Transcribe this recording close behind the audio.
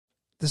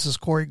This is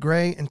Corey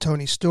Gray and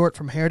Tony Stewart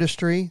from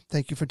Hairdustry.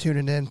 Thank you for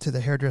tuning in to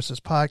the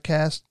Hairdressers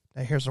Podcast.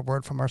 Now here's a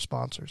word from our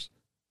sponsors.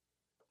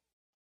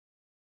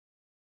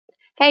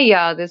 Hey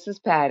y'all, this is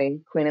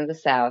Patty, Queen of the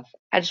South.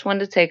 I just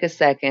wanted to take a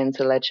second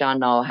to let y'all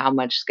know how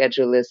much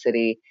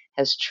Schedulicity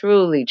has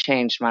truly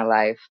changed my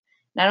life.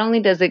 Not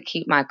only does it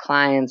keep my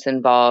clients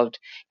involved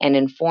and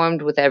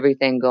informed with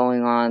everything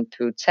going on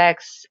through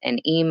texts and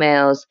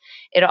emails,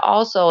 it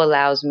also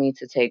allows me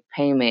to take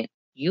payment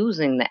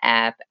using the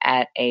app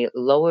at a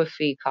lower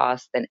fee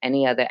cost than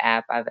any other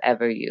app I've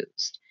ever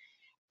used.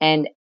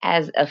 And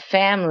as a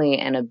family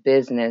and a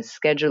business,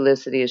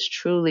 Schedulicity is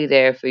truly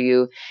there for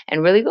you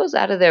and really goes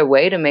out of their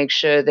way to make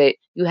sure that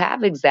you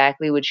have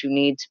exactly what you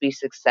need to be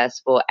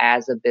successful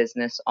as a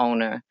business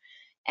owner.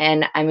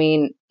 And I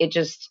mean,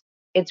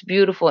 it's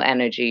beautiful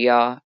energy,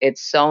 y'all.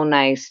 It's so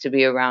nice to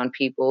be around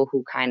people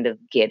who kind of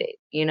get it,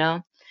 you know?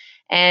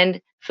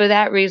 And for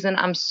that reason,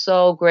 I'm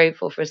so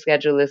grateful for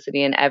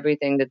Schedulicity and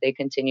everything that they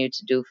continue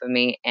to do for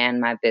me and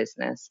my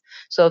business.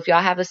 So if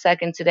y'all have a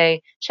second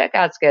today, check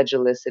out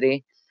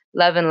Schedulicity.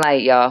 Love and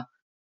light, y'all.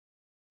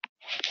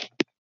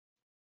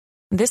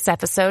 This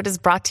episode is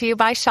brought to you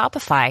by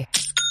Shopify.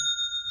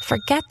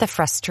 Forget the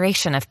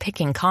frustration of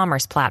picking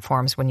commerce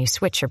platforms when you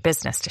switch your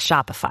business to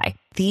Shopify,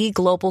 the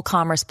global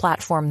commerce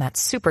platform that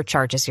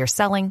supercharges your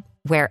selling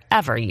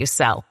wherever you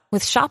sell.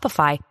 With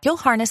Shopify, you'll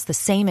harness the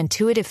same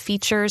intuitive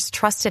features,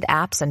 trusted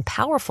apps, and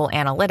powerful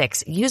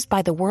analytics used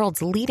by the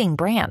world's leading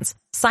brands.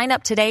 Sign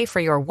up today for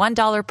your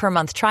 $1 per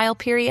month trial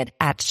period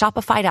at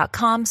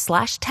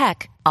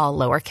shopify.com/tech, all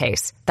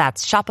lowercase.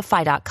 That's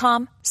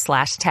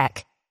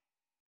shopify.com/tech.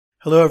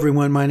 Hello,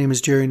 everyone. My name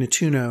is Jerry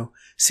Natuno,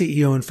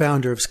 CEO and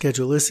founder of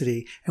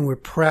Schedulicity, and we're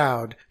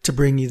proud to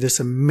bring you this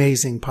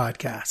amazing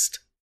podcast.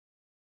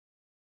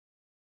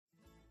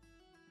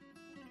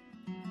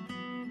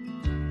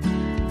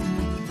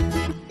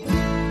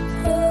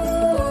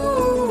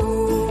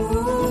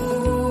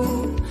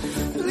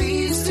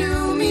 Please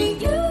do me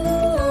you.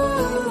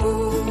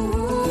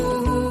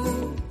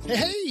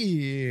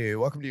 Hey,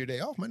 welcome to your day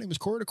off. My name is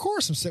Corey. Of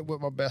course, I'm sitting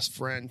with my best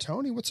friend,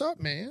 Tony. What's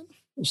up, man?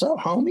 What's up,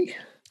 homie?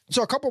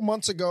 So a couple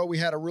months ago, we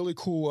had a really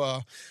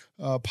cool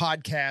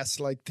podcast,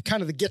 like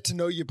the Get to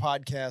Know You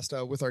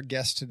podcast with our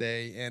guest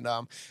today. And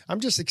I'm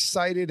just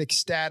excited,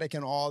 ecstatic,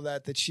 and all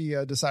that she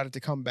decided to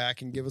come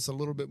back and give us a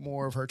little bit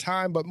more of her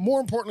time. But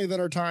more importantly than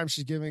her time,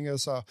 she's giving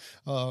us a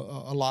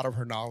lot of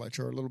her knowledge,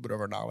 or a little bit of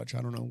her knowledge.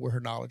 I don't know where her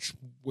knowledge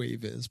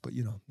wave is, but,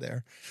 you know,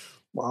 there.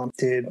 Well,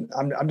 dude,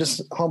 I'm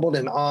just humbled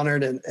and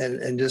honored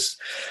and just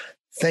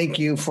thank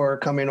you for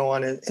coming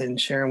on and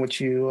sharing what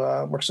you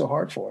work so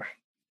hard for.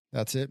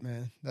 That's it,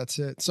 man. That's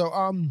it.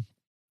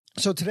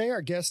 So today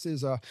our guest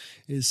is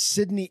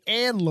Sydney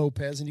Ann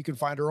Lopez, and you can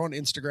find her on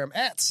Instagram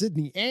at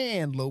Sydney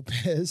Ann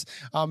Lopez.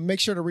 Make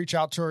sure to reach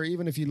out to her,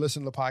 even if you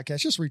listen to the podcast.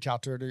 Just reach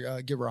out to her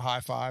to give her a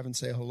high five and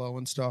say hello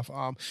and stuff.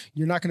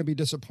 You're not going to be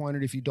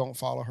disappointed if you don't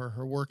follow her.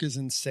 Her work is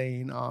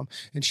insane,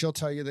 and she'll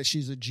tell you that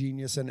she's a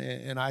genius,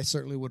 and I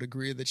certainly would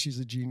agree that she's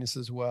a genius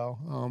as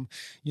well.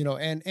 You know,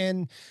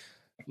 and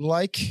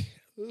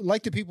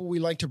like the people we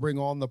like to bring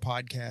on the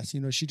podcast,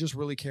 you know, she just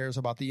really cares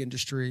about the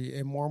industry,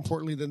 and more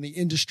importantly than the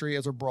industry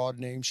as a broad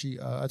name, she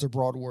as a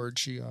broad word,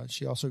 she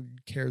also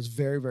cares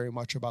very, very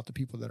much about the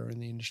people that are in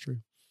the industry.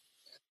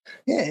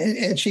 Yeah,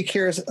 and she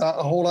cares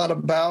a whole lot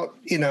about,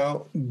 you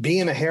know,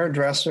 being a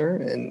hairdresser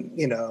and,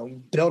 you know,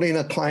 building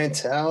a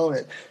clientele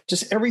and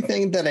just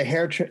everything that a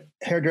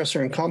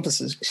hairdresser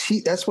encompasses.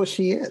 That's what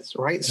she is,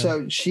 right? Yeah.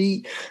 So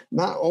she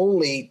not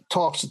only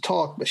talks the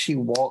talk, but she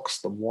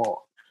walks the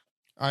walk.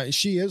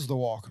 She is the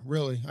walk,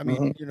 really. I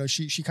mean, you know,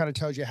 she kind of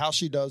tells you how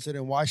she does it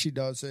and why she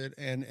does it,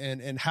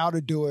 and how to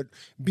do it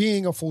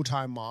being a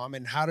full-time mom,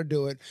 and how to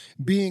do it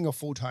being a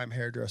full-time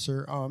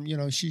hairdresser. You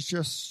know, she's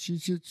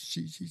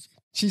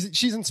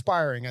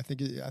inspiring, I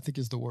think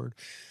is the word.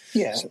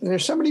 Yeah,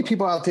 there's so many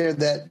people out there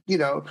that, you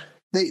know,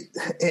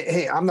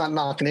 hey, I'm not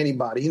knocking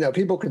anybody. You know,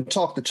 people can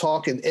talk the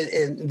talk and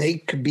they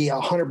could be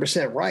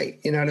 100%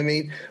 right. You know what I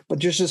mean? But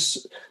there's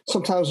just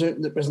sometimes you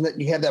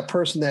have that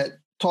person that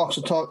talks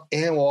the talk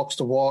and walks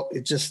the walk.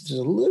 It's just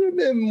a little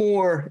bit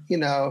more, you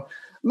know,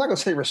 I'm not going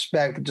to say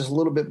respect, but just a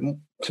little bit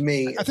to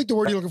me. I think the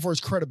word you're looking for is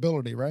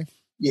credibility, right?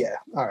 Yeah.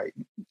 All right.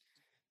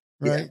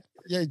 Right.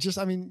 Yeah.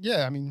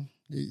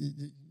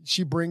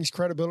 She brings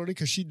credibility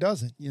because she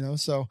does it, you know,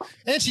 so,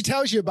 and she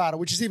tells you about it,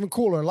 which is even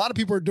cooler. A lot of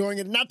people are doing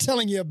it and not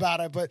telling you about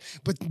it, but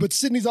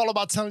Sydney's all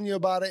about telling you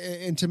about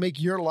it and to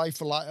make your life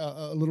a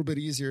little bit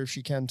easier if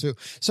she can too.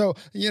 So,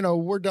 you know,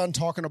 we're done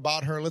talking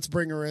about her. Let's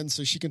bring her in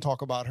so she can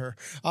talk about her.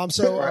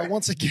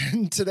 Once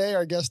again, today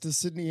our guest is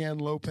Sydney Ann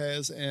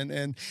Lopez,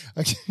 and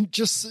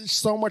just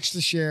so much to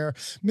share.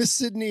 Miss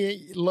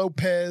Sydney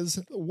Lopez,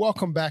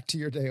 welcome back to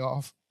your day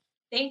off.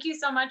 Thank you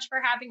so much for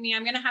having me.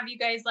 I'm going to have you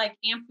guys like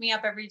amp me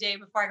up every day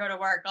before I go to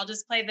work. I'll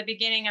just play the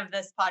beginning of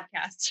this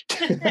podcast.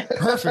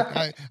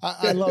 Perfect.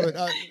 I love it.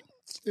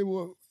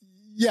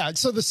 Yeah.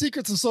 So the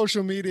secrets of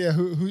social media,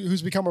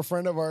 who's become a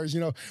friend of ours,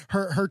 you know,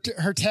 her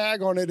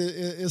tag on it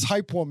is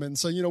hype woman.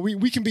 So, you know,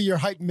 we can be your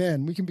hype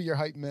men. We can be your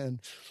hype men.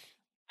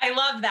 I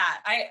love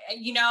that.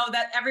 You know,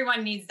 that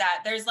everyone needs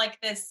that. There's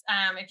like this,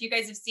 if you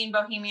guys have seen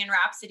Bohemian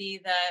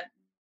Rhapsody,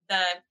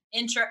 the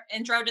intro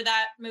to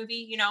that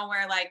movie, you know,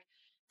 where like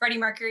Freddie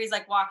Mercury's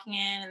like walking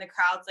in and the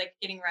crowd's like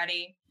getting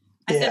ready.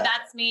 I said,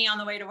 that's me on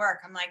the way to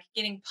work. I'm like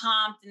getting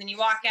pumped, and then you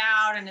walk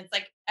out and it's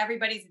like,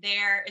 everybody's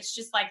there. It's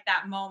just like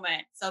that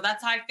moment. So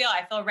that's how I feel.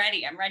 I feel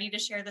ready. I'm ready to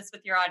share this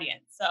with your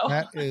audience. So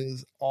that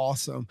is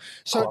awesome.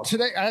 So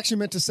today, I actually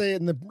meant to say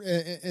it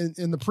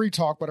in the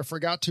pre-talk, but I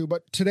forgot to,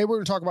 but today we're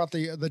going to talk about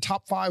the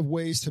top 5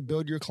 ways to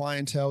build your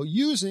clientele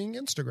using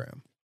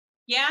Instagram.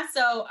 Yeah.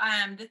 So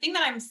the thing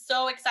that I'm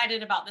so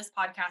excited about this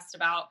podcast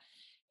about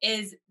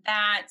is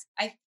that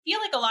I feel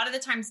like a lot of the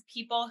times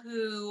people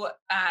who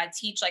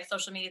teach like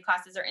social media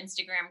classes or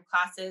Instagram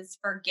classes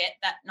forget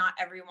that not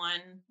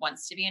everyone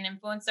wants to be an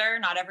influencer.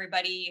 Not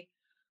everybody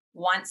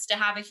wants to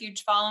have a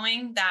huge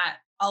following, that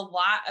a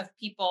lot of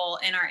people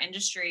in our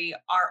industry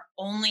are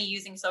only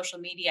using social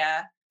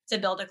media to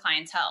build a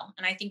clientele.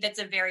 And I think that's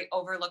a very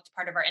overlooked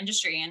part of our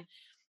industry. And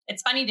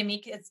it's funny to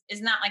me because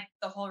isn't that like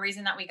the whole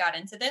reason that we got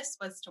into this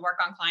was to work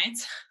on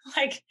clients?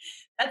 Like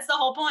that's the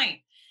whole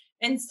point.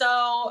 And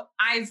so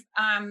I've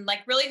like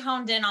really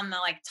honed in on the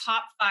like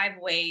top 5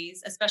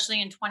 ways, especially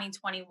in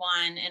 2021,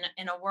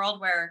 in a world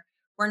where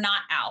we're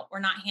not out, we're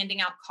not handing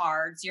out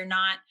cards. You're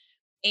not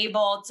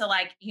able to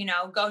like, you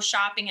know, go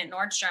shopping at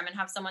Nordstrom and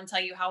have someone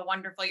tell you how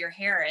wonderful your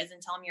hair is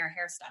and tell them you're a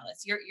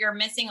hairstylist. You're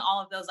missing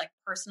all of those like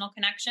personal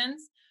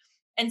connections.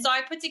 And so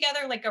I put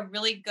together like a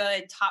really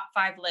good top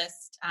 5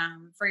 list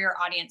for your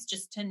audience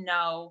just to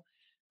know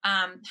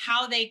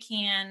how they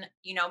can,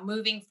 you know,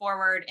 moving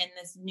forward in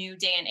this new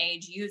day and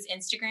age, use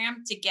Instagram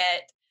to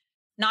get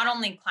not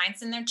only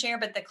clients in their chair,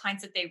 but the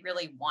clients that they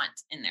really want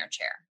in their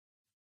chair.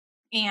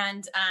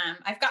 And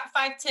I've got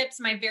 5 tips.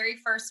 My very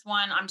first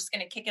one, I'm just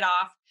going to kick it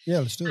off. Yeah,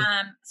 let's do it.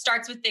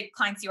 Starts with the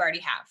clients you already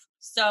have.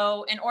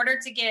 So in order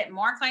to get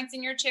more clients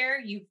in your chair,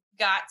 you've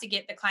got to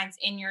get the clients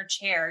in your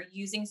chair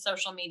using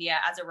social media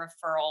as a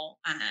referral,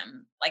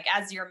 like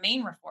as your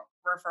main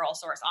referral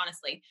source,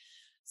 honestly.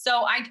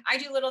 So I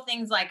do little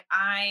things like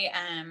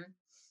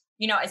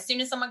you know, as soon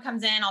as someone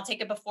comes in, I'll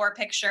take a before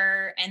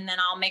picture, and then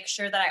I'll make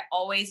sure that I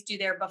always do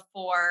their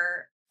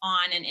before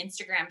on an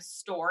Instagram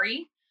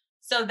story.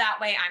 So that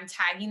way I'm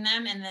tagging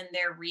them and then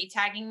they're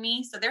re-tagging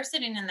me. So they're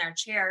sitting in their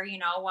chair, you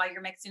know, while you're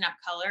mixing up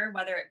color,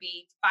 whether it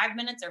be 5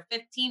 minutes or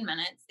 15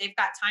 minutes, they've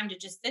got time to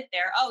just sit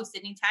there. Oh,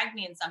 Sydney tagged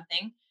me in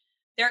something.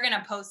 They're going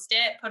to post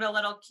it, put a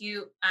little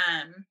cute,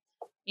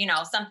 you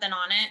know, something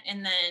on it.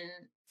 And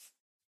then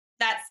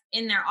that's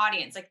in their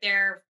audience. Like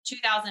their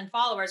 2,000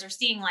 followers are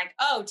seeing like,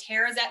 oh,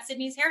 Tara's at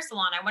Sydney's hair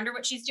salon. I wonder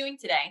what she's doing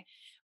today.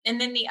 And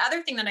then the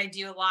other thing that I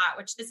do a lot,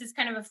 which this is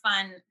kind of a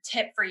fun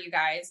tip for you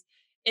guys,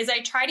 is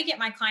I try to get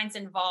my clients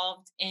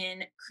involved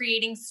in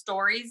creating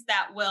stories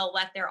that will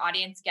let their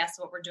audience guess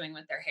what we're doing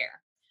with their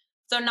hair.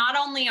 So not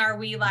only are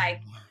we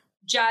like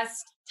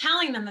just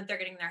telling them that they're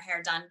getting their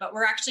hair done, but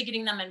we're actually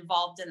getting them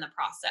involved in the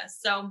process.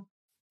 So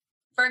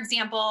for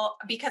example,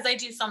 because I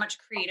do so much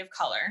creative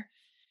color,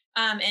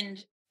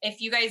 and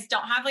if you guys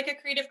don't have like a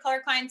creative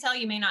color clientele,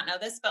 you may not know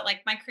this, but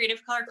like my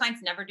creative color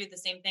clients never do the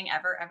same thing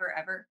ever.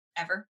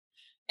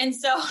 And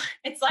so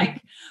it's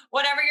like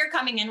whatever you're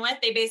coming in with,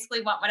 they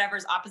basically want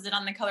whatever's opposite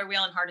on the color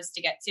wheel and hardest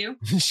to get to.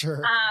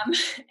 Sure.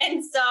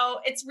 And so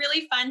it's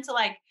really fun to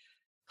like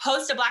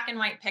post a black and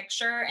white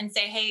picture and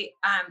say, hey,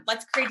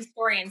 let's create a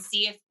story and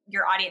see if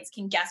your audience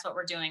can guess what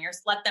we're doing, or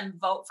let them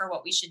vote for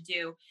what we should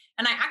do.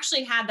 And I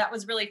actually that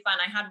was really fun.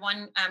 I had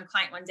one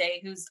client one day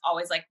who's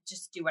always like,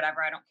 just do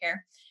whatever, I don't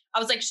care. I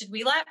was like, should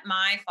we let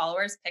my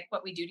followers pick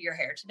what we do to your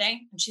hair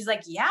today? And she's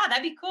like, yeah,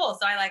 that'd be cool.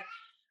 So I like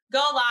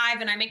go live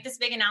and I make this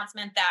big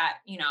announcement that,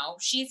 you know,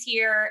 she's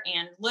here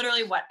and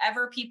literally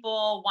whatever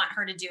people want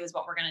her to do is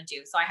what we're going to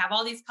do. So I have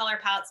all these color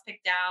palettes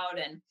picked out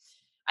and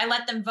I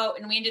let them vote,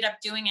 and we ended up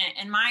doing it.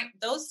 And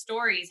those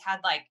stories had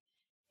like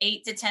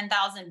 8,000 to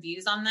 10,000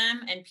 views on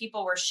them, and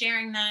people were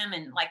sharing them.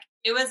 And like,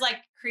 it was like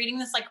creating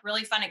this like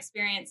really fun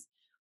experience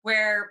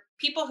where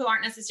people who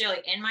aren't necessarily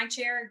in my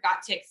chair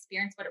got to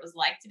experience what it was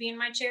like to be in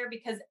my chair,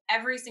 because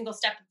every single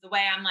step of the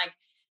way, I'm like,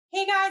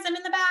 hey guys, I'm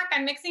in the back,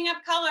 I'm mixing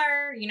up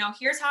color. You know,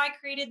 here's how I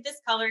created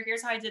this color.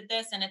 Here's how I did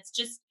this. And it's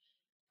just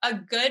a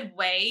good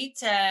way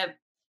to,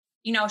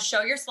 you know,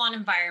 show your salon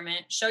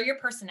environment, show your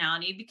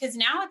personality, because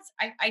now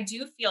I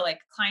do feel like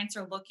clients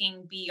are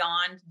looking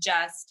beyond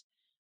just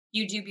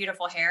you do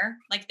beautiful hair.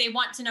 Like they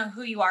want to know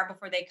who you are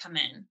before they come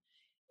in.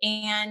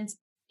 And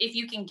if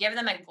you can give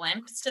them a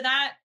glimpse to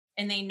that,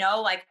 and they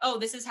know like, oh,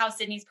 this is how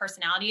Sydney's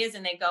personality is,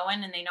 and they go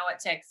in and they know what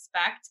to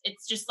expect,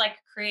 it's just like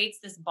creates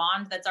this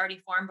bond that's already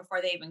formed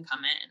before they even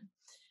come in.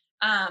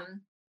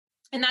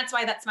 And that's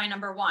why that's my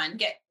number one.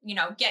 Get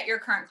your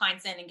current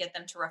clients in and get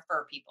them to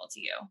refer people to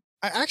you.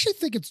 I actually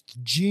think it's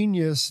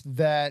genius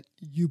that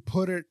you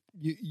put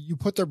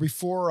their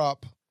before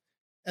up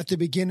at the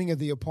beginning of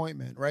the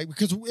appointment, right?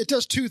 Because it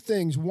does two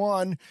things.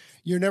 One,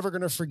 you're never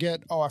going to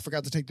forget, oh, I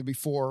forgot to take the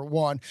before,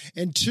 one.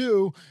 And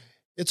two,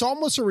 it's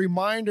almost a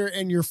reminder,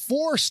 and you're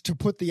forced to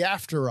put the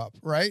after up,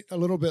 right? A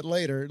little bit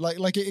later,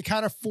 like it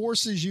kind of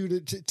forces you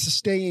to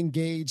stay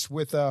engaged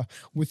with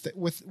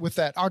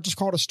that. I'll just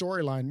call it a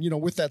storyline.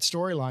 With that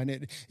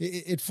storyline,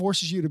 it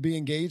forces you to be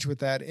engaged with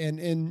that,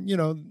 and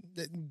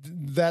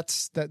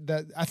that's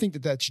that. I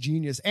think that's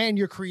genius, and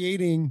you're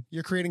creating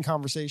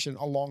conversation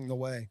along the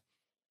way.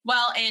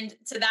 Well, and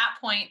to that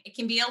point, it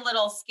can be a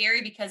little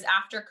scary because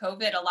after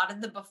COVID, a lot of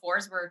the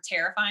befores were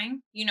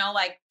terrifying.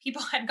 Like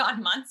people had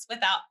gone months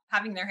without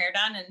having their hair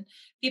done, and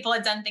people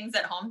had done things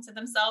at home to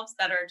themselves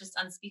that are just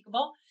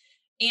unspeakable.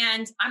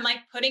 And I'm like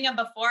putting a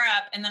before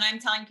up, and then I'm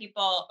telling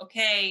people,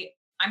 okay,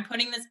 I'm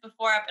putting this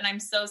before up, and I'm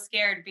so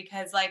scared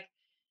because like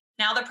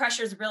now the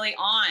pressure's really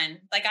on.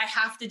 Like I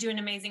have to do an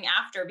amazing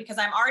after because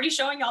I'm already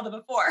showing y'all the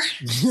before.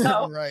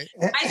 So right.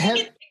 I think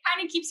it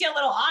kind of keeps you a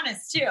little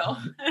honest too.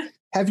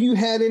 Have you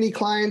had any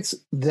clients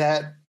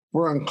that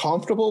were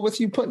uncomfortable with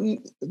you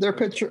putting their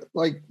picture,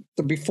 like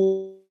the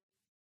before?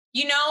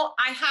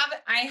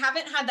 I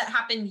haven't had that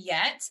happen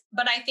yet,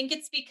 but I think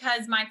it's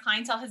because my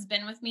clientele has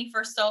been with me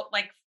for so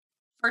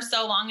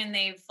long, and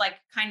they've like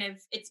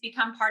it's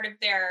become part of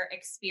their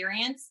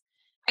experience.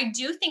 I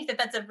do think that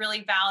that's a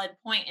really valid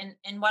point.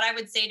 And what I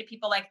would say to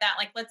people like that,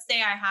 like, let's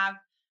say I have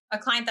a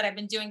client that I've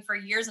been doing for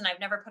years and I've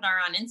never put her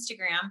on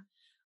Instagram.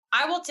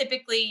 I will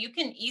you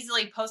can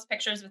easily post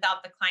pictures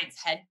without the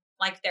client's head,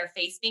 like their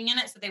face being in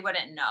it, so they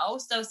wouldn't know.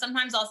 So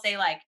sometimes I'll say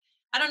like,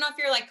 I don't know if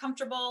you're like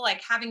comfortable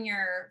like having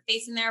your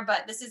face in there,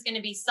 but this is going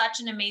to be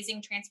such an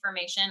amazing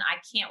transformation. I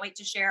can't wait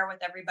to share with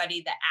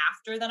everybody the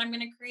after that I'm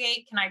going to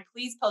create. Can I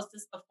please post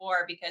this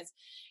before? Because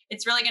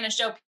it's really going to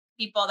show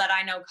people that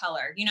I know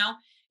color,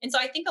 And so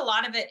I think a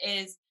lot of it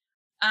is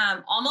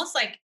almost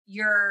like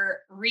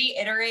you're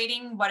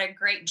reiterating what a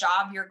great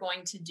job you're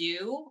going to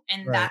do.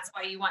 And right. That's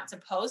why you want to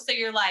post. So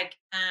you're like,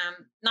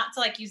 not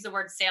to like use the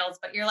word sales,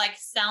 but you're like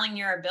selling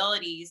your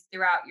abilities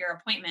throughout your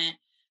appointment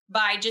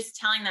by just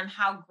telling them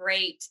how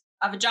great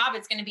of a job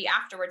it's going to be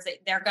afterwards that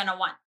you're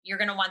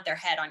going to want their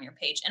head on your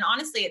page. And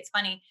honestly, it's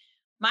funny.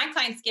 My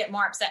clients get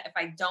more upset if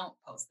I don't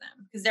post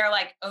them because they're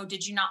like, oh,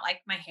 did you not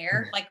like my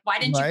hair? Like, why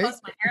didn't you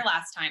post my hair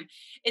last time?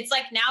 It's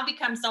like now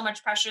becomes so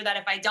much pressure that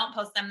if I don't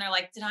post them, they're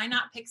like, did I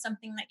not pick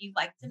something that you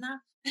liked enough?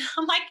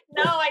 I'm like,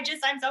 no,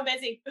 I'm so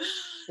busy.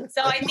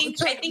 So I think,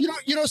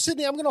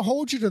 Sydney, I'm going to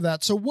hold you to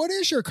that. So what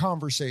is your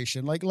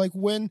conversation? Like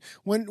when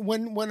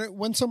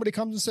somebody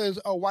comes and says,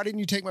 oh, why didn't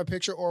you take my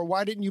picture? Or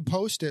why didn't you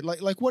post it?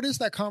 Like, what is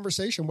that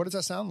conversation? What does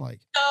that sound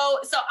like?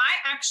 So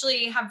I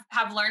actually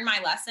have learned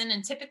my lesson.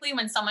 And typically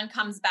when someone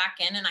comes back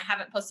in and I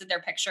haven't posted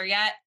their picture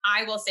yet,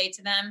 I will say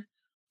to them,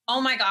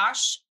 oh my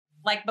gosh,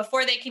 like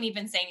before they can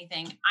even say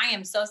anything, I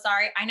am so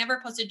sorry. I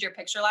never posted your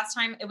picture last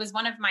time. It was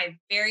one of my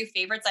very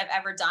favorites I've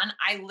ever done.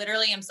 I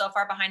literally am so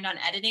far behind on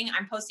editing.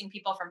 I'm posting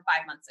people from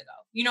 5 months ago.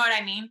 You know what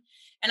I mean?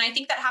 And I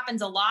think that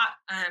happens a lot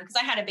because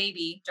I had a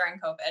baby during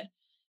COVID.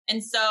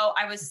 And so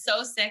I was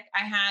so sick.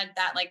 I had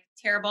that like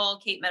terrible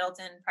Kate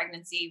Middleton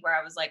pregnancy where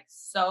I was like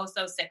so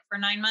sick for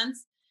 9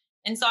 months.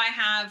 And so I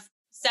have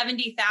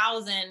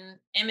 70,000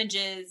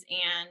 images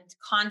and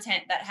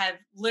content that have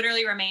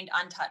literally remained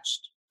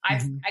untouched. I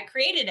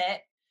created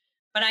it,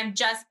 but I'm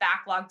just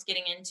backlogged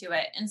getting into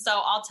it. And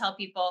so I'll tell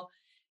people,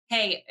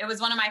 hey, it was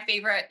one of my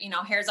favorite,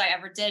 hairs I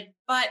ever did.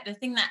 But the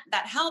thing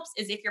that helps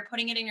is if you're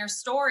putting it in your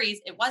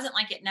stories, it wasn't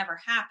like it never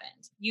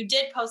happened. You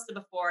did post the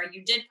before,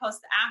 you did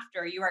post the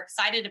after, you were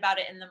excited about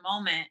it in the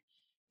moment.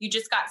 You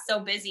just got so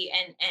busy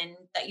and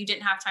that you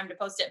didn't have time to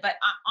post it. But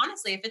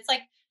honestly, if it's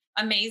like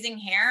amazing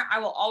hair, I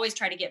will always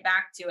try to get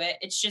back to it.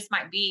 It just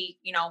might be,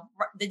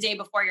 the day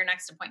before your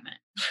next appointment.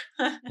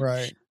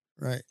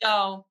 Right.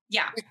 So,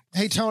 yeah.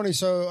 Hey, Tony.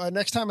 So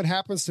next time it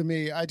happens to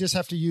me, I just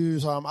have to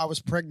use I was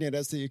pregnant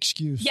as the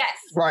excuse. Yes.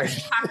 Right.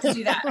 You have to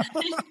do that.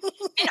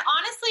 And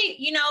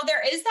honestly,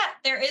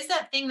 there is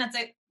that thing that's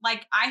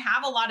like I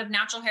have a lot of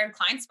natural haired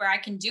clients where I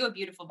can do a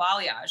beautiful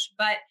balayage,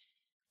 but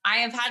I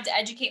have had to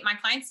educate my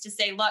clients to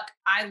say, look,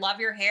 I love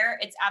your hair.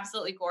 It's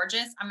absolutely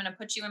gorgeous. I'm going to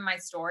put you in my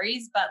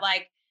stories. But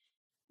like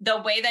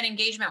the way that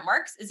engagement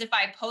works is if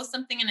I post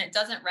something and it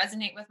doesn't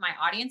resonate with my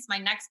audience, my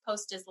next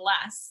post is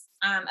less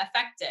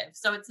effective.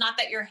 So it's not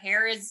that your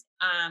hair is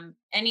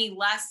any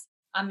less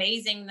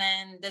amazing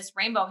than this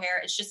rainbow hair.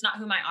 It's just not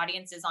who my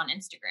audience is on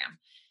Instagram.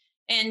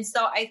 And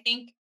so I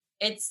think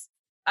it's,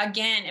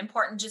 again,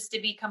 important just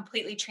to be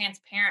completely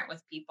transparent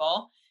with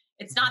people.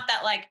 It's not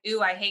that like,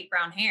 ooh, I hate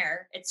brown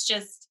hair. It's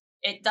just,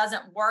 it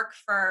doesn't work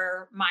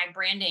for my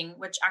branding,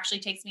 which actually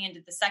takes me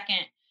into the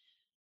second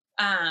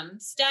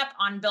step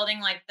on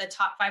building like the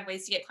top 5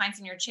 ways to get clients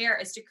in your chair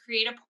is to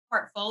create a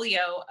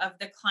portfolio of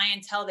the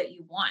clientele that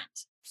you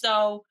want.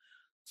 So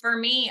for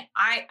me,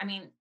 I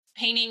mean,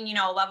 painting,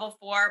 level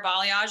 4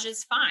 balayage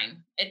is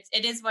fine.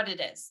 It is what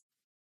it is.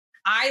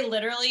 I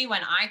literally,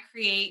 when I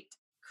create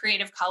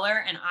creative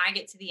color and I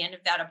get to the end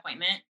of that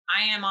appointment,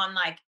 I am on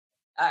like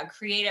a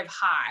creative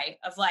high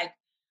of like,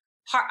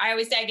 I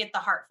always say I get the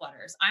heart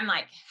flutters. I'm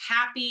like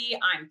happy.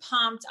 I'm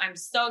pumped. I'm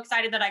so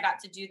excited that I got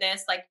to do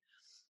this. Like,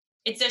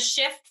 it's a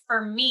shift for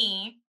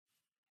me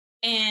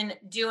in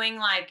doing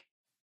like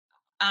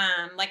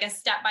like a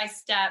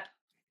step-by-step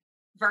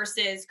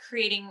versus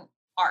creating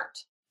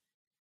art.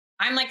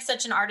 I'm like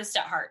such an artist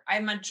at heart. I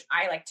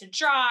like to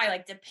draw. I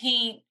like to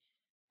paint.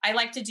 I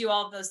like to do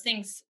all of those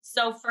things.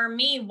 So for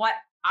me, what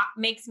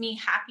makes me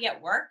happy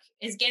at work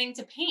is getting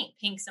to paint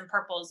pinks and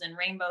purples and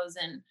rainbows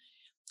and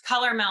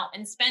color melt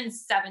and spend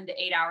 7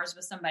 to 8 hours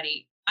with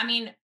somebody. I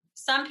mean,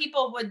 some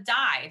people would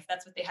die if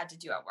that's what they had to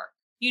do at work,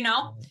 you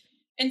know?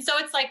 And so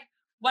it's like,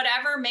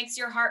 whatever makes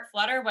your heart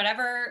flutter,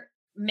 whatever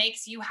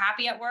makes you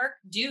happy at work,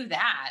 do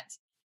that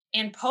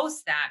and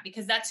post that,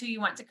 because that's who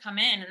you want to come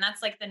in. And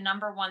that's like the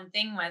number one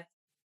thing with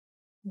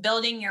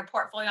building your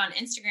portfolio on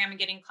Instagram and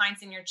getting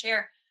clients in your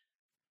chair.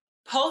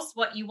 Post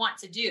what you want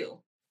to do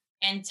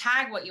and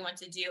tag what you want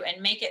to do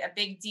and make it a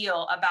big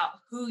deal about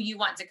who you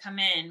want to come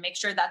in. Make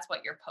sure that's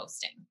what you're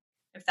posting,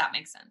 if that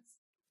makes sense.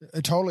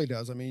 It totally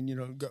does. I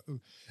mean,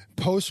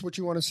 post what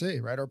you want to see,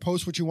 right? Or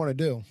post what you want to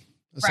do.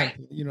 Right.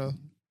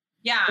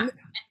 Yeah.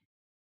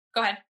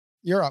 Go ahead.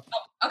 You're up.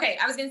 Oh, okay.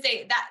 I was going to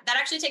say that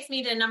actually takes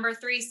me to number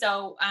 3.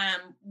 So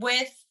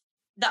with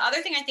the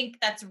other thing I think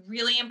that's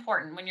really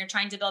important when you're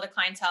trying to build a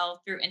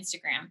clientele through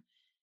Instagram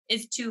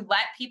is to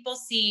let people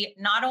see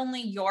not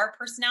only your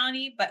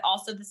personality, but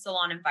also the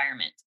salon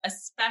environment,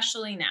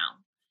 especially now.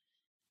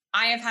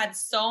 I have had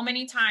so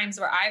many times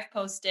where I've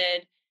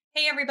posted,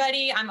 hey,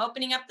 everybody, I'm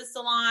opening up the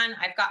salon.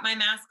 I've got my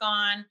mask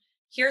on.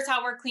 Here's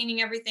how we're cleaning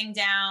everything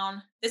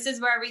down. This is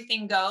where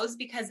everything goes.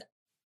 Because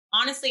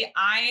honestly,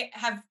 I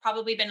have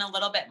probably been a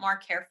little bit more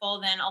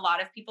careful than a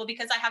lot of people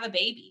because I have a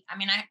baby. I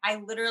mean, I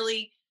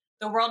literally,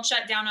 the world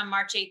shut down on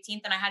March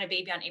 18th and I had a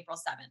baby on April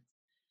 7th.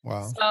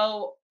 Wow.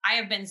 So I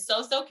have been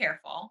so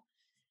careful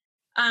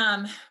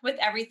with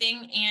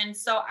everything. And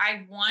so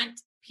I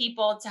want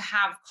people to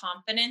have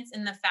confidence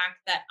in the fact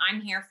that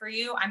I'm here for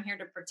you. I'm here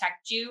to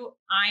protect you.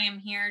 I am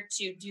here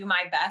to do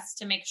my best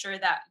to make sure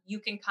that you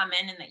can come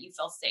in and that you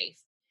feel safe.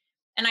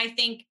 And I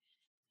think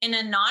in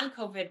a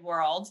non-COVID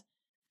world,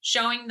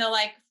 showing the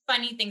like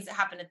funny things that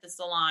happen at the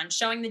salon,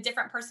 showing the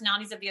different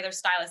personalities of the other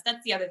stylists.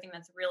 That's the other thing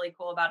that's really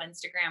cool about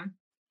Instagram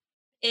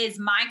is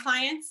my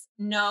clients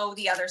know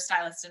the other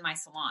stylists in my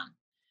salon.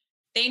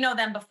 They know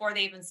them before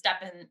they even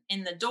step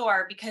in the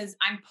door because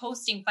I'm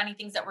posting funny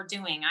things that we're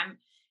doing.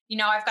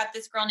 I've got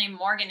this girl named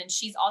Morgan and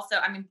she's also,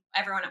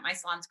 everyone at my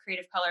salon's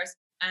creative colors.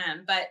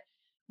 But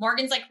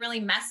Morgan's like really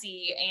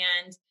messy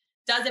and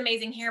does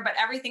amazing hair, but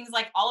everything's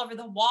like all over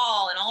the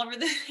wall and all over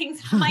the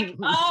things. I'm like,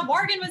 oh,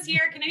 Morgan was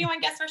here. Can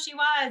anyone guess where she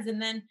was?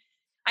 And then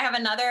I have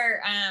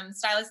another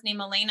stylist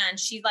named Elena and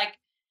she like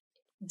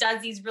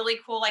does these really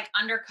cool like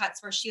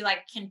undercuts where she like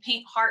can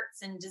paint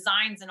hearts and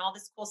designs and all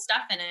this cool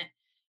stuff in it.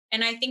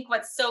 And I think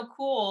what's so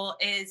cool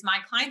is my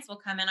clients will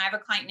come in. I have a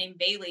client named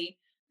Bailey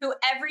who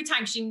every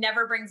time she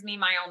never brings me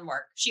my own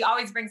work. She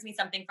always brings me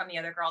something from the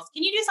other girls.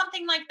 Can you do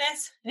something like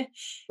this?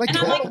 Like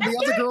the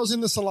other girls in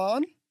the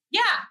salon?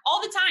 Yeah,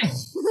 all the time.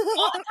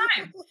 All the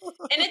time.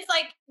 And it's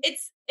like,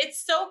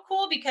 it's so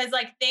cool because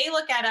like they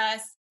look at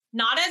us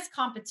not as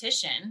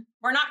competition.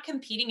 We're not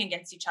competing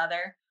against each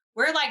other.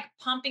 We're like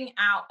pumping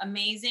out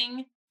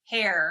amazing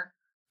hair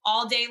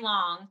all day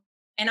long.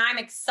 And I'm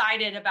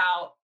excited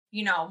about,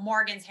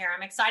 Morgan's hair.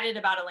 I'm excited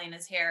about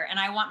Elena's hair. And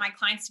I want my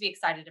clients to be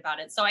excited about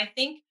it. So I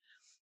think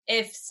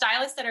if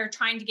stylists that are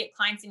trying to get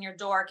clients in your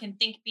door can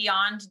think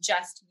beyond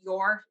just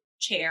your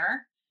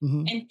chair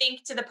and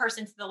think to the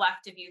person to the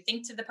left of you,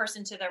 think to the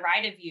person to the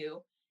right of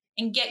you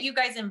and get you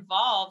guys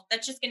involved,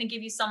 that's just going to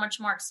give you so much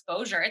more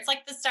exposure. It's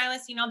like the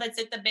stylist, that's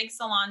at the big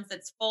salons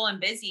that's full and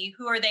busy.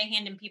 Who are they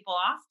handing people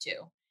off to?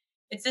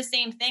 It's the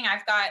same thing.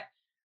 I've got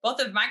both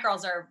of my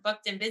girls are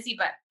booked and busy,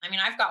 but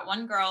I've got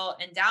one girl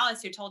in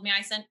Dallas who told me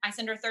I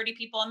send her 30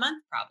 people a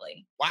month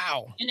probably.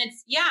 Wow. And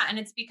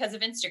it's because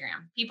of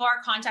Instagram. People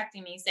are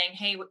contacting me saying,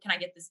 hey, what can I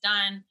get this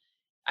done?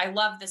 I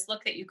love this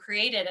look that you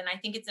created. And I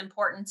think it's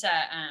important to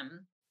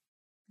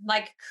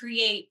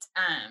create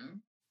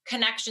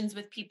connections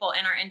with people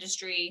in our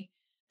industry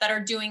that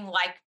are doing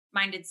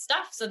like-minded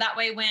stuff. So that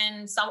way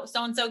when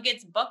so-and-so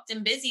gets booked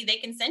and busy, they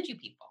can send you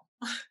people.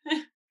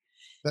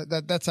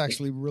 That's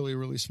actually really,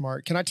 really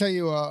smart. Can I tell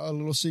you a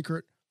little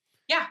secret?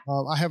 Yeah.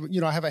 I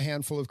have a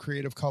handful of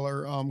creative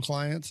color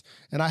clients,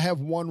 and I have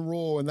one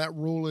rule, and that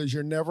rule is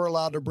you're never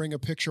allowed to bring a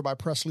picture by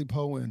Presley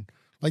Poe in.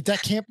 Like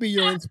that can't be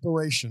your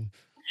inspiration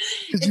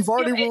because you've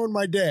already ruined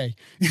my day.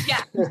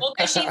 Yeah. Well,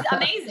 because she's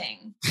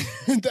amazing.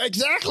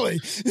 Exactly.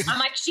 I'm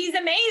like, she's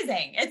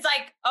amazing. It's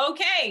like,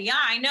 okay,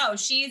 yeah, I know.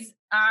 She's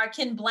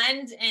can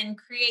blend and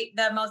create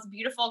the most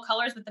beautiful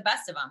colors with the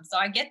best of them. So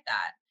I get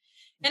that.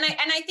 And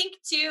I think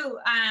too,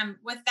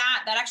 with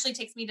that actually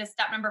takes me to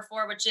step number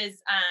 4, which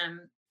is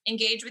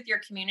engage with your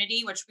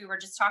community, which we were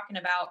just talking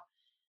about.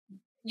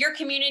 Your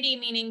community,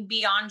 meaning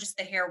beyond just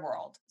the hair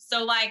world.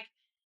 So like,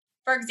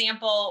 for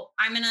example,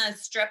 I'm in a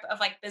strip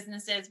of like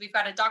businesses. We've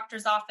got a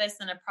doctor's office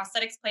and a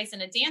prosthetics place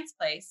and a dance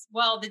place.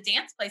 Well, the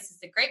dance place is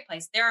a great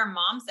place. There are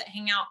moms that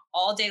hang out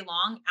all day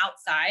long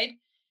outside.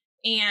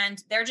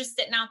 And they're just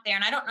sitting out there.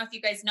 And I don't know if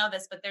you guys know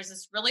this, but there's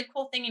this really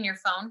cool thing in your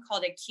phone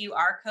called a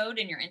QR code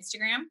in your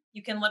Instagram.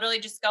 You can literally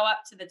just go up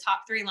to the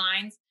top 3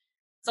 lines,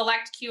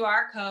 select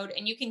QR code,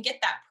 and you can get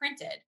that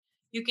printed.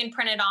 You can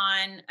print it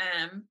on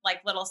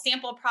like little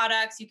sample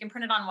products. You can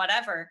print it on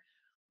whatever.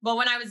 But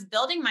when I was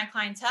building my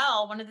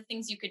clientele, one of the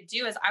things you could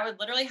do is I would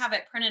literally have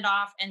it printed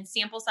off in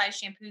sample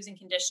size shampoos and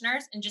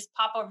conditioners and just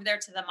pop over there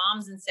to the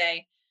moms and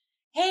say,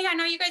 hey, I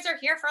know you guys are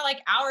here for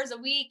like hours a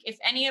week. If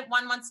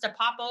anyone wants to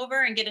pop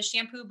over and get a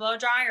shampoo, blow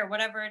dry, or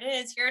whatever it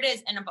is, here it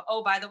is. And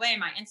oh, by the way,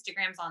 my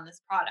Instagram's on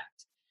this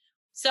product.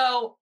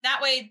 So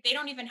that way they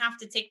don't even have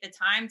to take the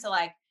time to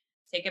like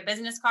take a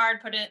business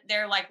card, put it,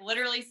 they're like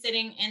literally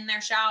sitting in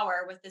their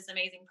shower with this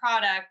amazing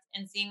product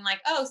and seeing like,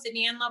 oh,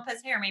 Sydney Ann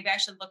Lopez hair, maybe I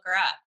should look her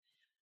up.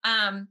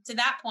 To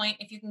that point,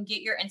 if you can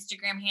get your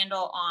Instagram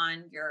handle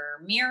on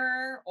your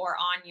mirror or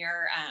on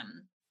your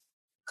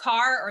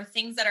car or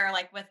things that are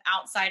like with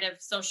outside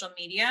of social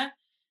media,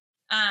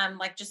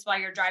 like just while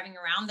you're driving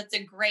around, that's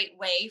a great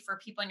way for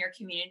people in your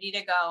community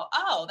to go,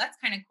 oh, that's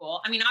kind of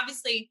cool. I mean,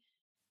 obviously,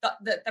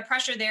 the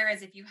pressure there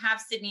is if you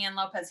have Sydney Ann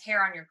Lopez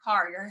hair on your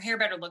car, your hair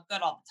better look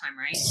good all the time,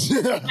 right?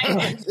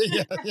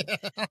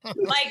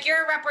 Like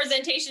you're a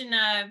representation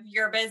of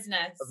your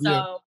business.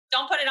 So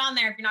don't put it on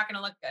there if you're not going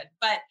to look good.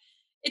 But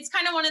it's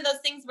kind of one of those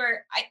things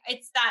where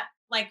it's that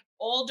like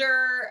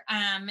older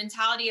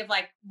mentality of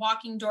like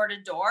walking door to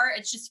door.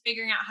 It's just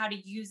figuring out how to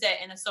use it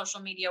in a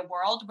social media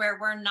world where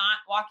we're not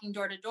walking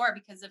door to door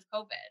because of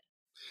COVID.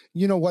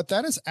 You know what?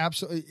 That is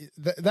absolutely,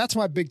 that's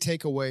my big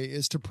takeaway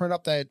is to print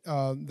up that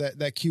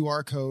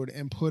QR code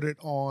and put it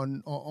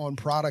on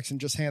products and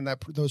just hand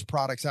those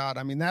products out.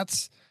 I mean,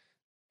 that's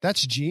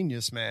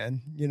genius,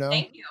 man. You know,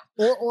 Thank you.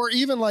 Or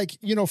even like,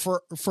 you know,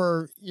 for,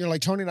 you know,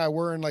 like Tony and I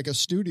were in like a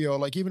studio,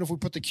 like even if we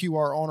put the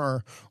QR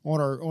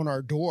on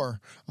our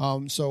door,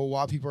 so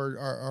while people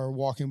are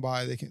walking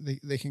by,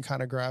 they can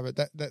kind of grab it.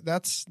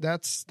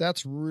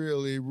 That's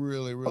really,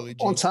 really, really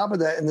genius. On top of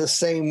that, in the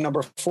same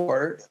number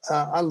 4,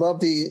 I love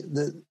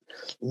the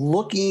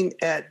looking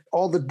at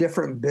all the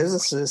different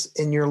businesses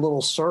in your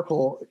little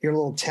circle, your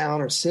little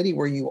town or city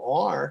where you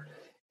are,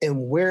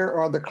 and where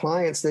are the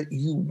clients that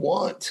you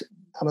want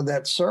out of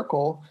that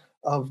circle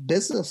of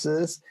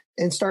businesses,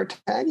 and start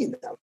tagging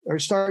them or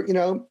start, you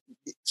know,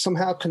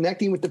 somehow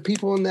connecting with the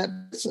people in that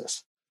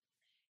business.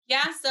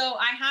 Yeah. So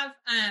I have,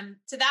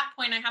 to that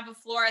point, I have a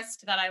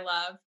florist that I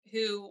love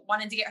who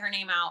wanted to get her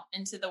name out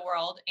into the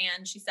world.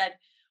 And she said,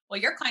 well,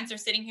 your clients are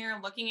sitting here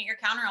looking at your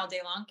counter all day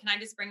long. Can I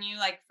just bring you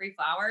like free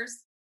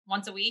flowers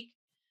once a week?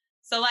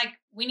 So like,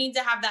 we need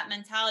to have that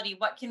mentality.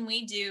 What can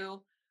we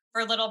do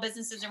for little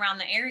businesses around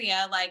the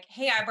area? Like,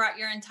 hey, I brought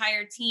your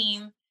entire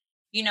team,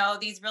 you know,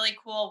 these really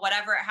cool,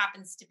 whatever it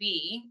happens to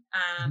be.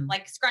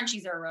 Like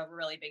scrunchies are a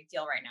really big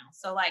deal right now.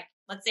 So like,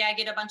 let's say I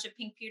get a bunch of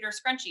pink pewter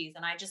scrunchies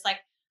and I just like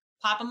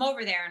pop them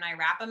over there and I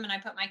wrap them and I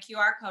put my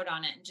QR code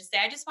on it and just say,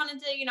 I just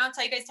wanted to, you know,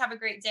 tell you guys to have a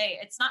great day.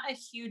 It's not a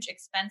huge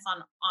expense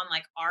on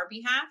like our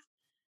behalf,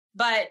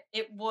 but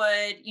it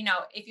would, you know,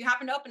 if you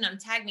happen to open them,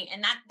 tag me.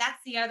 And that's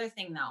the other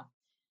thing though.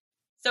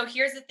 So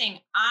here's the thing.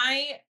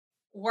 I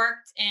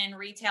worked in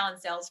retail and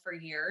sales for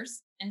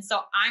years. And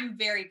so I'm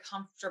very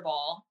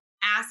comfortable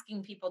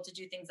asking people to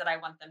do things that I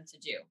want them to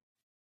do.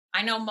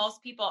 I know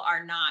most people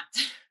are not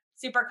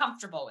super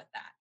comfortable with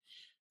that.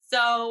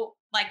 So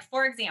like,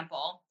 for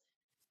example,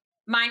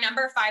 my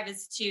number 5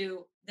 is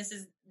this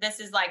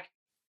is like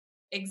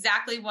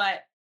exactly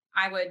what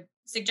I would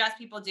suggest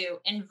people do.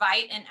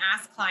 Invite and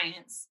ask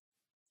clients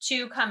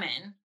to come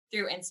in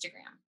through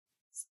Instagram.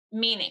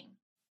 Meaning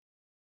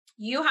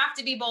you have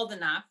to be bold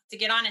enough to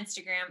get on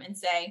Instagram and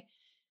say,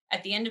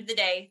 at the end of the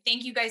day,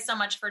 thank you guys so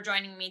much for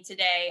joining me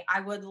today.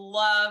 I would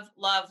love,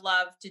 love,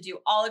 love to do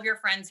all of your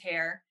friends'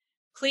 hair.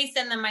 Please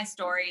send them my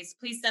stories.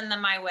 Please send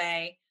them my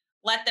way.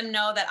 Let them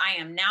know that I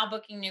am now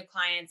booking new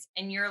clients.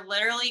 And you're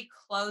literally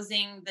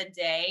closing the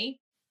day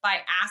by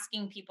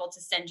asking people to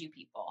send you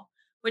people,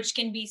 which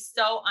can be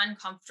so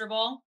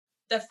uncomfortable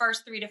the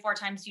first 3 to 4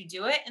 times you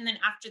do it. And then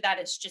after that,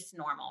 it's just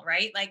normal,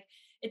 right? Like,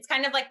 it's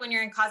kind of like when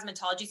you're in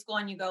cosmetology school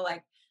and you go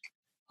like,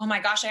 oh my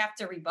gosh, I have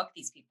to rebook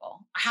these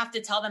people. I have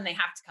to tell them they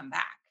have to come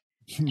back.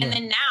 And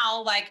then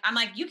now, like, I'm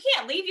like, you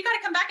can't leave. You got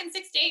to come back in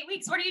 6 to 8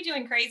 weeks. What are you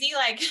doing, crazy?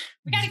 Like,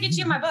 we got to get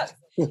you in my books.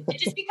 It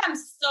just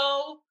becomes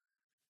so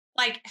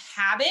like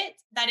habit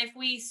that if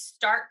we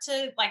start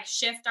to like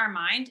shift our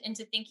mind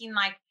into thinking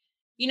like,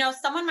 you know,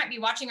 someone might be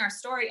watching our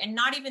story and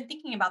not even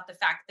thinking about the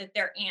fact that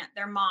their aunt,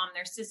 their mom,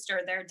 their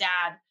sister, their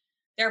dad,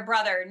 their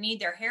brother need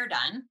their hair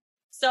done.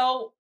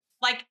 So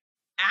like,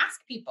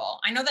 ask people.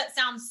 I know that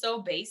sounds so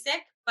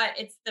basic, but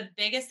it's the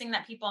biggest thing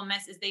that people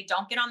miss is they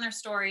don't get on their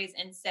stories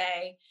and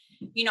say,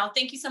 you know,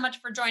 thank you so much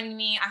for joining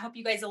me. I hope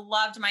you guys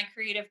loved my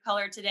creative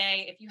color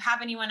today. If you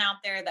have anyone out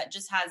there that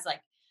just has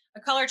like a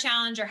color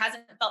challenge or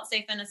hasn't felt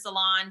safe in a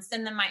salon,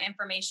 send them my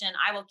information.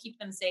 I will keep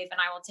them safe and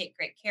I will take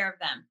great care of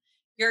them.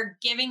 You're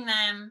giving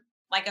them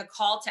like a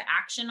call to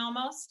action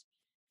almost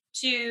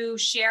to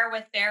share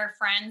with their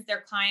friends,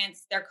 their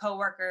clients, their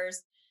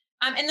coworkers.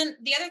 And then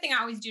the other thing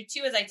I always do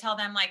too is I tell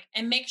them like,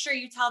 and make sure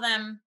you tell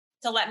them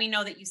to let me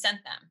know that you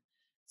sent them.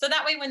 So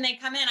that way, when they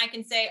come in, I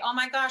can say, oh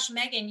my gosh,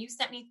 Megan, you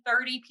sent me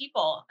 30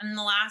 people in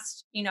the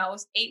last,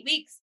 8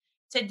 weeks.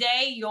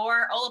 today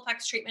your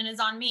Olaplex treatment is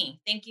on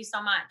me. Thank you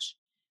so much.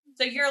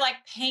 So you're like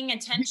paying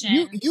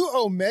attention. You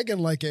owe Megan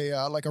like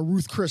a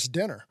Ruth Chris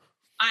dinner.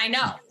 I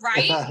know,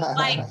 right?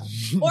 Like,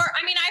 or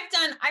I mean,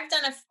 I've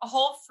done a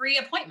whole free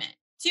appointment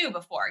too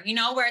before, you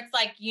know, where it's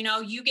like, you know,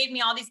 you gave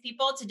me all these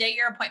people today,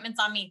 your appointment's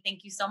on me.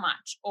 Thank you so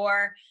much.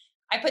 Or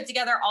I put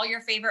together all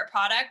your favorite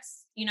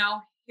products, you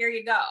know, here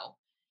you go.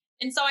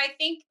 And so I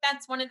think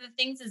that's one of the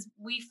things is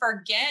we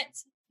forget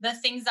the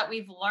things that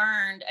we've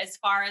learned as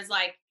far as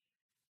like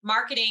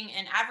marketing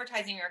and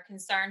advertising are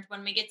concerned.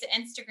 When we get to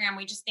Instagram,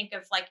 we just think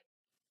of like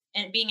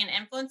and being an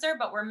influencer,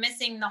 but we're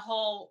missing the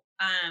whole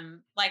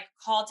like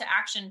call to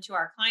action to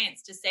our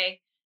clients to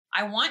say,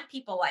 I want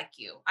people like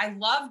you. I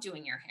love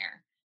doing your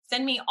hair.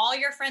 Send me all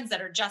your friends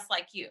that are just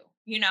like you,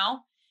 you know?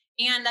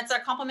 And that's a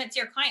compliment to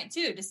your client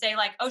too, to say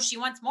like, oh, she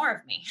wants more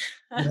of me.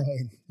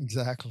 Right,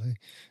 exactly.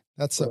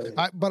 That's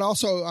but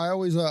also I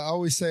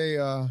always say,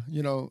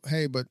 you know,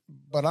 hey, but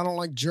I don't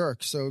like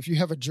jerks. So if you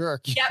have a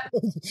jerk, yep.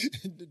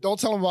 Don't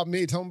tell them about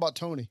me. Tell them about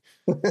Tony.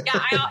 Yeah.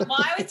 I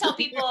always tell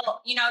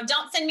people, you know,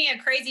 don't send me a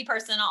crazy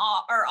person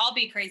or I'll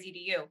be crazy to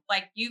you.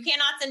 Like you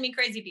cannot send me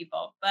crazy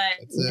people, but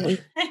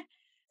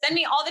send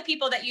me all the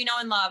people that you know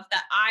and love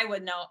that I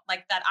would know,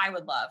 like that I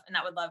would love and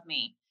that would love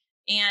me.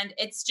 And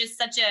it's just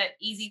such a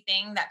easy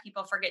thing that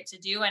people forget to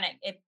do. And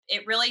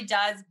it really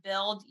does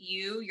build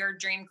your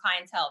dream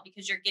clientele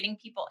because you're getting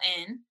people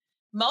in.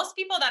 Most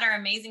people that are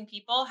amazing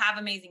people have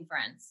amazing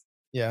friends.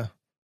 Yeah.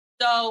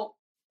 So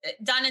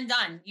done and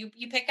done. You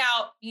pick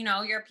out, you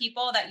know, your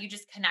people that you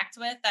just connect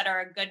with that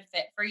are a good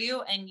fit for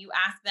you. And you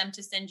ask them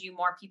to send you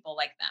more people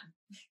like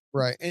them.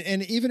 Right.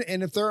 And even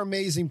if they're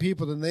amazing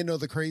people, then they know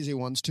the crazy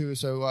ones too.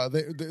 So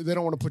they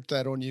don't want to put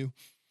that on you.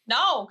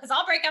 No, because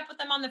I'll break up with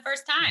them on the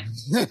first time.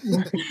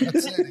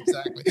 That's it,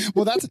 exactly.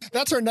 Well,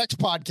 that's our next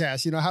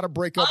podcast. You know, how to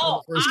break up. Oh,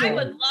 on the first I time.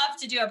 would love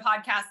to do a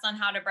podcast on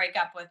how to break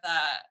up with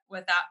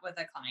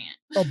a client.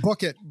 Oh,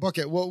 book it.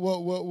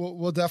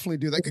 We'll definitely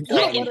do that.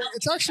 You know,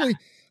 it's actually.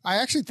 I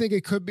actually think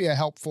it could be a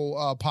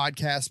helpful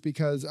podcast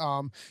because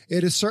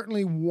it is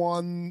certainly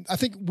one. I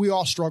think we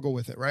all struggle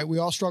with it, right? We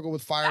all struggle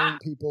with firing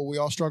people. We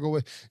all struggle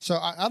with. So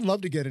I'd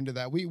love to get into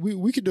that. We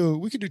could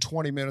do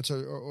 20 minutes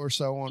or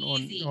so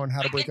on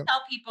how to break up.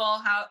 Tell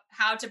people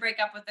how to break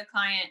up with a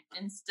client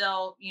and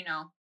still, you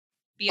know,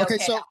 be okay.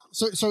 okay.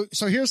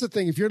 So here's the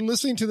thing. If you're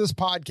listening to this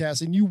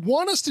podcast and you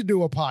want us to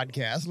do a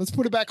podcast, let's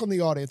put it back on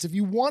the audience. If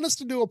you want us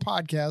to do a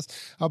podcast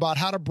about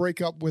how to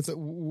break up with your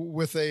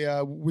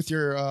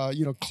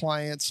you know,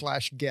 client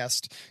 /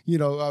 guest, you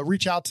know,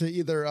 reach out to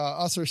either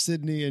us or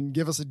Sydney and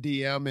give us a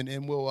DM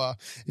and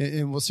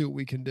we'll see what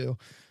we can do.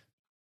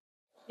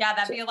 Yeah,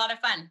 that'd be a lot of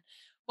fun.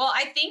 Well,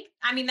 I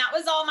mean, that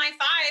was all my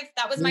 5.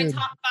 That was my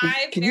top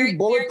 5. Can you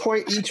bullet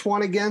point each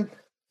one again?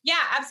 Yeah,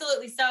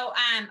 absolutely. So,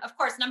 of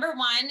course, number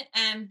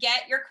 1,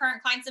 get your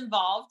current clients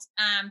involved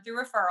through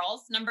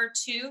referrals. Number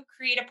 2,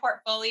 create a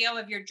portfolio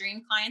of your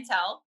dream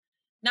clientele.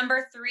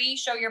 Number 3,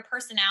 show your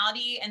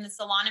personality in the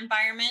salon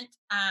environment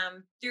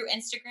through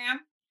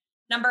Instagram.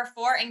 Number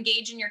 4,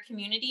 engage in your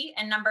community.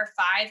 And number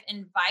 5,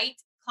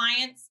 invite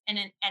clients and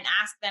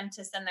ask them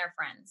to send their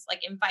friends.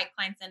 Like invite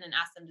clients in and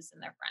ask them to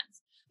send their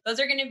friends. Those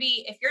are going to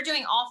be, if you're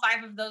doing all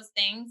 5 of those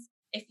things,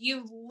 if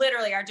you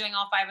literally are doing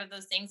all 5 of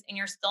those things and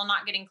you're still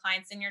not getting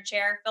clients in your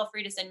chair, feel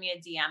free to send me a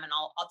DM and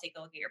I'll take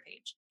a look at your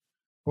page.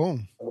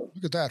 Boom.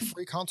 Look at that.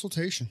 Free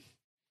consultation.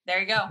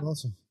 There you go.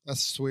 Awesome.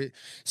 That's sweet.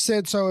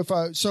 Sid, so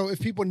if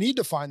people need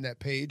to find that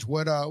page,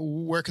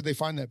 where could they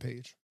find that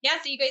page? Yeah,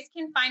 so you guys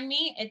can find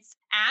me. It's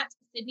at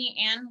Sydney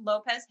Ann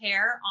Lopez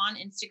Hair on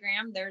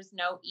Instagram. There's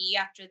no E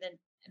after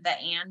the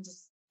Ann,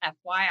 just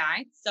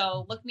FYI.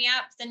 So look me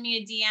up, send me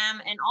a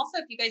DM. And also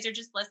if you guys are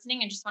just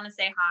listening and just want to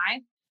say hi,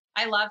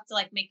 I love to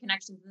like make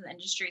connections in the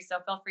industry. So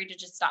feel free to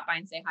just stop by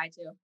and say hi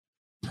too.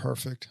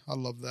 Perfect. I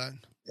love that.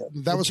 Yeah.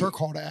 That was her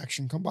call to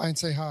action. Come by and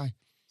say hi.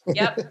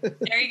 Yep.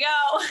 There you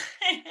go.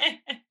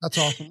 That's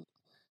awesome.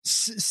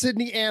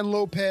 Sydney Ann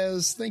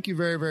Lopez, thank you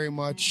very, very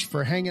much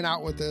for hanging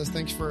out with us.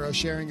 Thanks for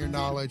sharing your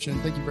knowledge.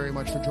 And thank you very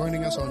much for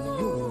joining us on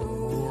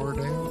Your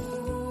Day Off.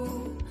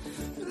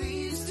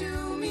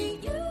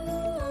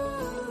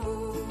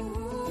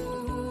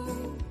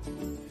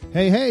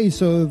 Hey,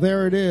 so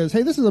there it is.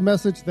 Hey, this is a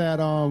message that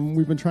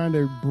we've been trying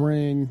to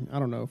bring, I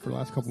don't know, for the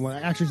last couple of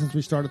months, actually since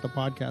we started the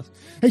podcast.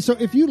 Hey, so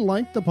if you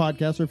like the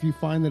podcast or if you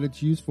find that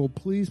it's useful,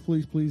 please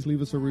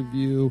leave us a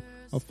review,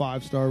 a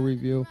 5-star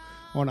review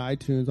on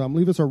iTunes.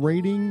 Leave us a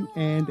rating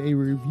and a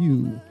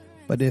review.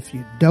 But if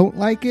you don't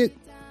like it,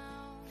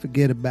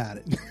 forget about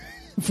it.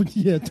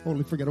 Yeah,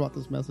 totally forget about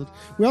this message.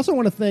 We also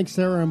want to thank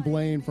Sarah and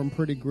Blaine from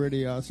Pretty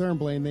Gritty. Sarah and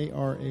Blaine, they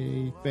are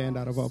a band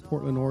out of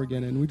Portland,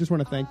 Oregon, and we just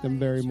want to thank them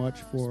very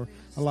much for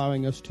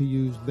allowing us to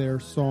use their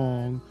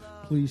song,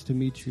 Pleased to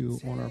Meet You,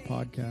 on our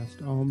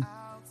podcast.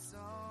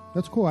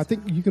 That's cool. I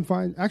think you can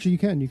find, actually you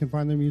can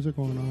find their music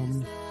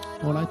on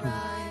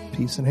iTunes.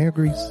 Peace and hair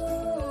grease.